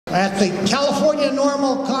At the California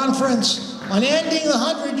NORML Conference on ending the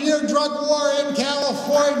 100-year drug war in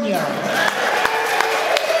California.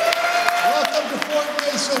 Welcome to Fort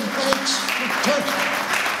Mason. Thanks for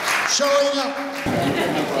showing up.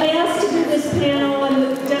 I asked to do this panel. I'm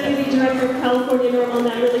the Deputy Director of California NORML, and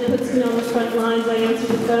that really puts me on the front lines. I answer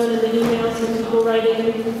the phone and the emails when people write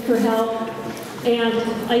in for help. And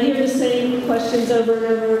I hear the same questions over and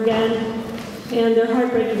over again. And they're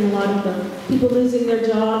heartbreaking, a lot of them. People losing their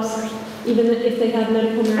jobs, even if they have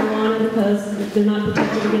medical marijuana because they're not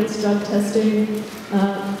protected against drug testing.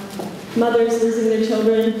 Mothers losing their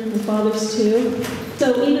children, and fathers too.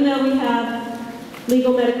 So even though we have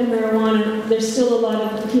legal medical marijuana, there's still a lot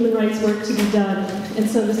of human rights work to be done. And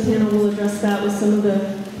so this panel will address that with some of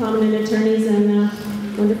the prominent attorneys and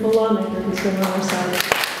wonderful lawmaker who's been on our side.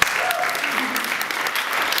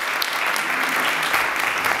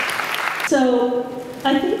 So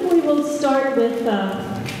I think we will start with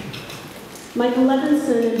Michael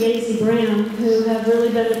Levinsohn and Daisy Bram, who have really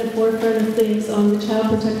been at the forefront of things on the Child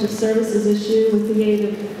Protective Services issue with the aid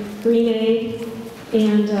of Green Aid.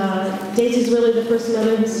 And Daisy's really the first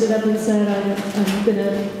mother who stood up and said, I'm going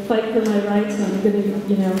to fight for my rights. I'm going to,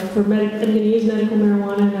 I'm going to use medical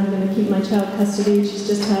marijuana, and I'm going to keep my child custody. She's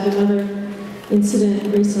just had another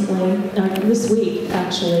incident recently, this week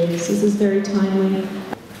actually. So this is very timely.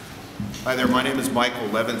 Hi there, my name is Michael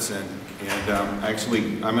Levinsohn, and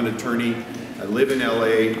actually I'm an attorney. I live in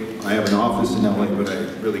LA. I have an office in LA, but I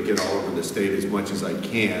really get all over the state as much as I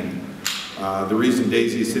can. The reason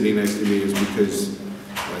Daisy is sitting next to me is because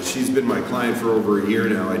she's been my client for over a year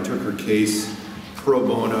now. I took her case pro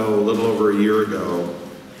bono a little over a year ago,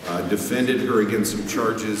 defended her against some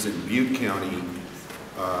charges in Butte County.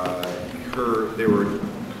 They were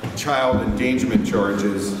child endangerment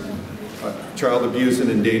charges, child abuse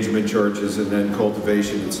and endangerment charges, and then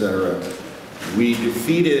cultivation, etc. We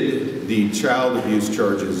defeated the child abuse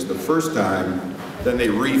charges the first time, then they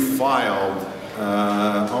refiled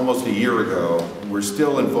almost a year ago. We're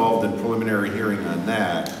still involved in preliminary hearing on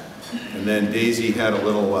that. And then Daisy had a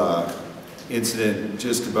little incident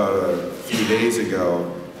just about a few days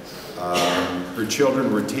ago. Her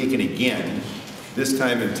children were taken again, this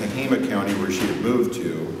time in Tehama County where she had moved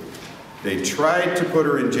to. They tried to put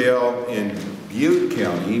her in jail in Butte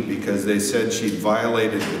County because they said she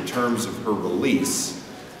violated the terms of her release.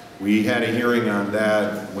 We had a hearing on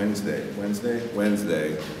that Wednesday.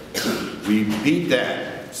 We beat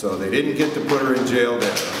that, so they didn't get to put her in jail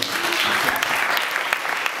there.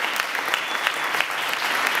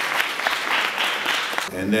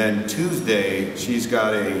 And then Tuesday, she's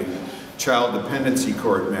got a child dependency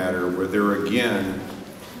court matter where they're again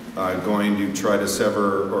going to try to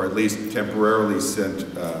sever, or at least temporarily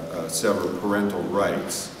sever parental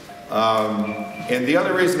rights. And the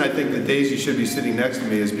other reason I think that Daisy should be sitting next to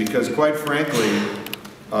me is because, quite frankly,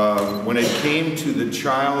 when it came to the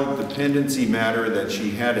child dependency matter that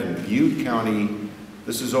she had in Butte County,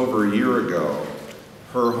 this is over a year ago,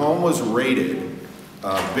 her home was raided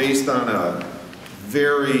based on a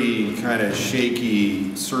very kind of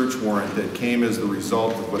shaky search warrant that came as the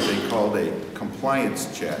result of what they called a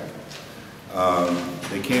compliance check.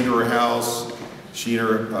 They came to her house, she and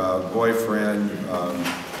her boyfriend,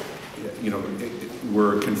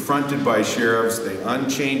 were confronted by sheriffs. They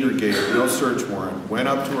unchained her gate, no search warrant, went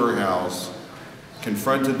up to her house,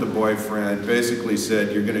 confronted the boyfriend, basically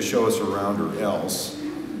said, you're going to show us around or else.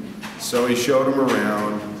 So he showed them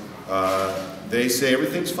around. They say,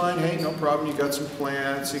 everything's fine, hey, no problem, you got some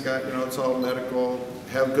plants, you got, it's all medical,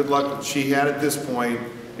 have good luck. She had at this point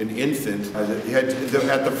an infant. At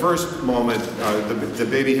the first moment, the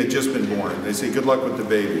baby had just been born. They say, good luck with the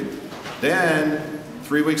baby. Then,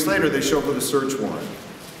 3 weeks later, they show up with a search warrant.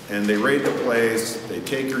 And they raid the place, they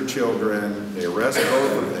take her children, they arrest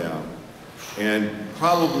both of them. And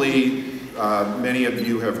probably many of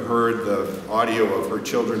you have heard the audio of her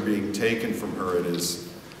children being taken from her.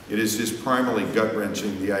 It is just primarily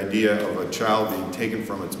gut-wrenching, the idea of a child being taken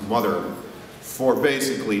from its mother for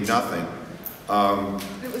basically nothing.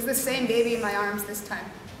 It was the same baby in my arms this time.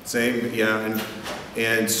 Same, yeah,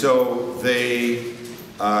 and so they,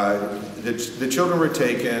 the children were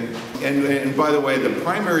taken, and by the way, the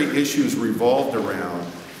primary issues revolved around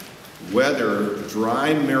whether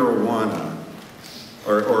dry marijuana,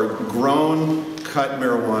 or grown cut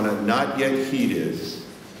marijuana, not yet heated,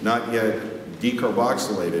 not yet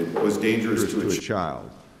decarboxylated, was dangerous to a child.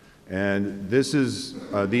 And this is,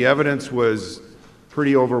 the evidence was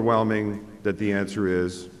pretty overwhelming that the answer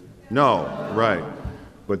is no, right.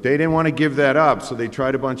 But they didn't want to give that up, so they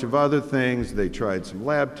tried a bunch of other things. They tried some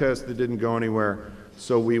lab tests that didn't go anywhere,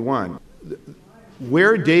 so we won.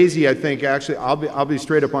 Where Daisy, I think, actually, I'll be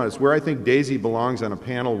straight up honest, where I think Daisy belongs on a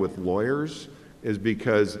panel with lawyers is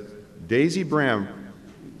because Daisy Bram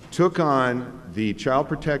took on the Child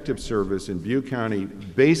Protective Service in Butte County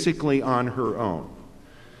basically on her own.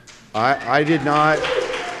 I did not.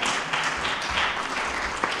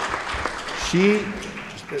 She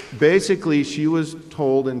was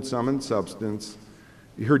told in sum and substance,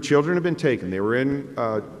 her children have been taken. They were in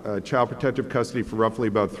child protective custody for roughly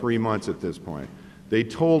about 3 months at this point. They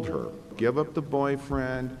told her, give up the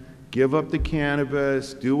boyfriend, give up the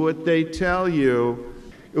cannabis, do what they tell you.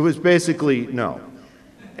 It was basically no.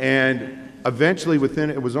 And eventually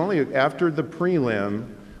it was only after the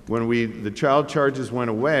prelim when the child charges went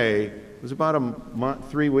away, it was about a month,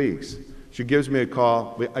 3 weeks. She gives me a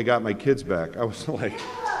call, I got my kids back. I was like,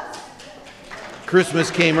 Christmas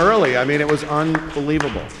came early. I mean, it was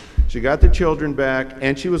unbelievable. She got the children back,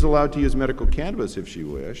 and she was allowed to use medical cannabis if she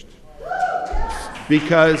wished.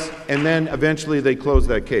 And then eventually they closed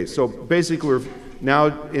that case. So basically we're now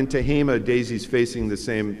in Tehama, Daisy's facing the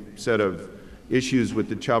same set of issues with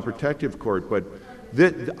the Child Protective Court, but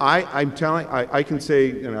I can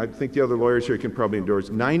say, and I think the other lawyers here can probably endorse,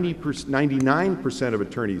 99% of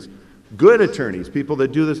attorneys, good attorneys, people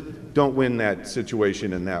that do this, don't win that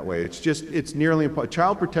situation in that way. It's nearly impossible.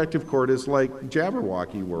 Child Protective Court is like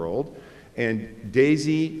Jabberwocky world, and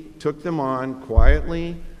Daisy took them on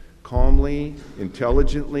quietly, calmly,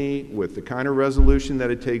 intelligently, with the kind of resolution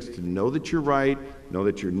that it takes to know that you're right, know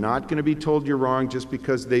that you're not going to be told you're wrong just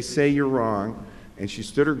because they say you're wrong. And she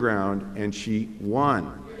stood her ground, and she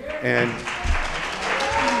won. And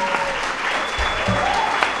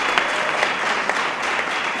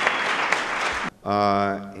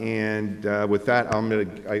with that,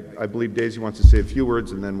 I believe Daisy wants to say a few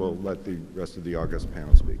words, and then we'll let the rest of the August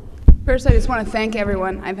panel speak. First, I just want to thank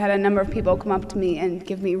everyone. I've had a number of people come up to me and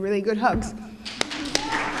give me really good hugs.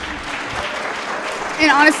 And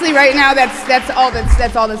honestly, right now, that's all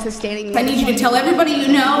that's sustaining me. I need you to tell everybody you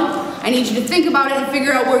know. I need you to think about it and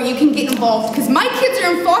figure out where you can get involved. Because my kids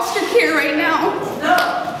are in foster care right now.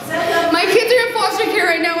 My kids are in foster care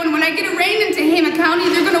right now, and when I get arraigned in Tehama County,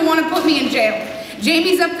 they're going to want to put me in jail.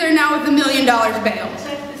 Jamie's up there now with $1 million bail.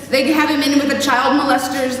 They have him in with the child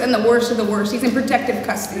molesters and the worst of the worst. He's in protective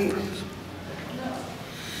custody.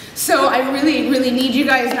 So I really, really need you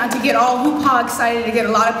guys not to get all hoo-ha excited, to get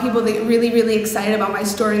a lot of people that get really, really excited about my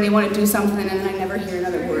story and they want to do something and I never hear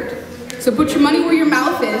another word. So put your money where your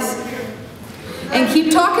mouth is and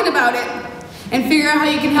keep talking about it and figure out how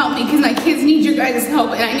you can help me, because my kids need your guys'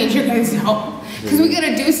 help and I need your guys' help. Because we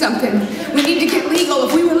gotta do something. We need to get legal.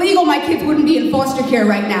 If we were legal, my kids wouldn't be in foster care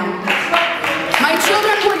right now. My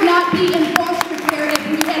children would not be in foster care if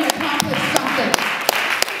we had accomplished something.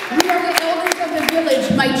 We are the elders of the village.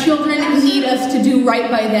 My children need us to do right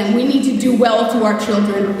by them. We need to do well to our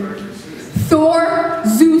children. Thor,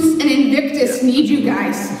 Zeus, and Invictus need you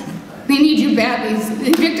guys. They need you badly.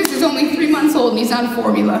 Invictus is only 3 months old and he's on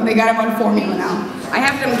formula. They got him on formula now. I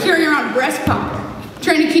have him carrying around a breast pump,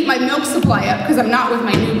 trying to keep my milk supply up because I'm not with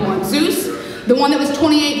my newborn. Zeus, the one that was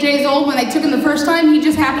 28 days old when they took him the first time, he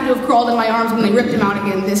just happened to have crawled in my arms when they ripped him out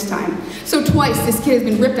again this time. So twice this kid has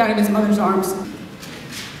been ripped out of his mother's arms.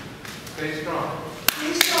 Stay strong.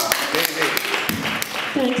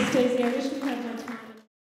 Thanks, Daisy.